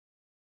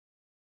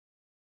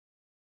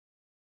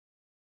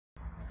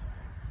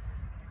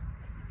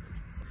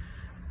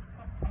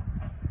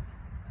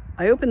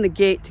I opened the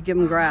gate to give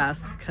them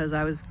grass because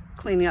I was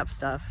cleaning up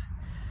stuff.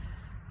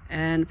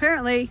 And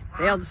apparently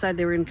they all decided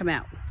they were going to come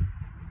out.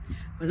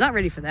 I was not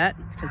ready for that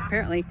because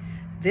apparently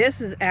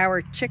this is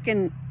our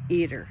chicken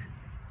eater.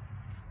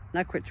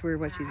 Not quite sure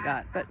what she's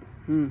got, but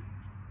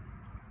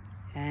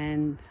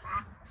and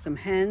some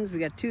hens. We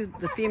got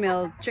the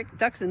female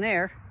ducks in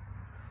there.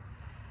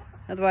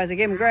 Otherwise I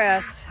gave them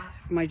grass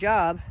for my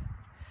job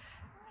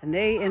and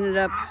they ended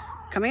up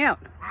coming out.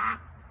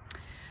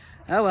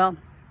 Oh well.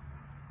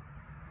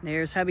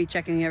 There's hubby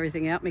checking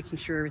everything out, making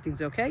sure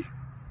everything's okay.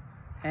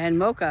 And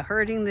Mocha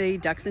herding the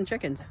ducks and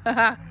chickens.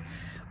 Haha.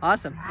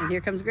 Awesome. And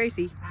here comes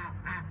Gracie.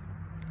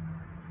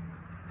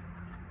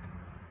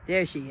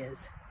 There she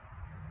is.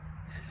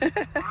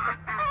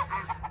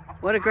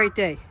 What a great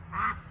day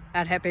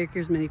at Happy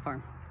Acres Mini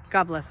Farm.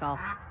 God bless all.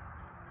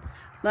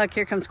 Look,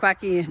 here comes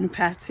Quacky and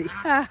Patsy.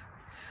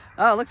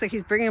 Oh, it looks like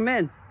he's bringing them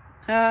in.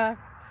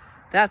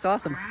 That's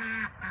awesome.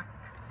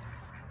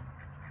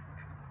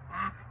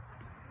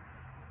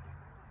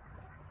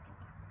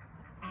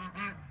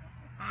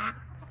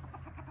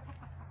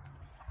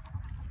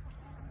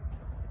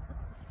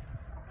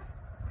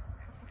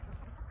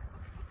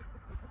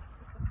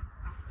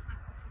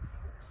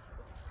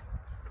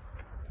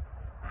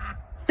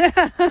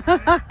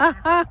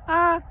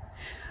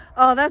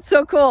 Oh, that's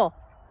so cool.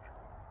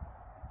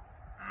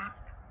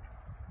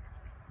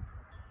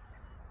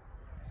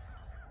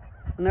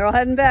 And they're all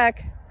heading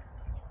back.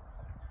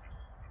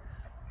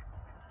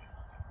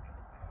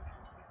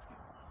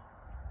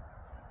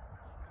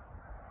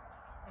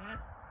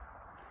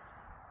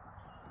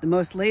 The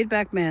most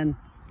laid-back man.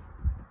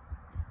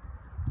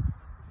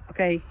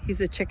 Okay, he's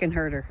a chicken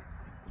herder.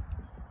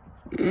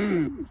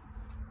 I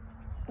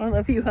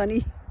love you,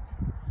 honey.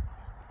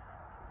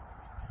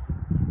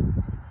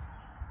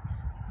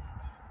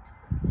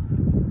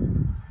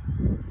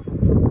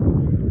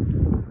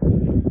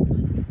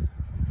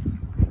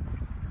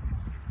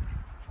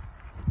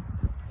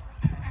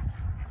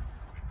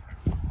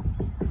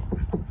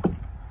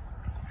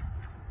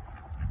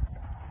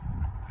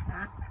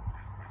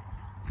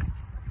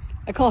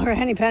 I call her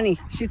Henny Penny.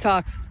 She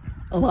talks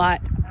a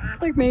lot,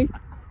 like me.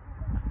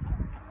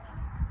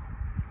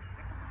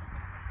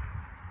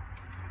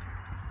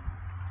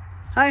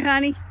 Hi,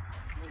 honey.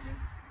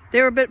 They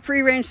were a bit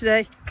free range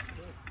today.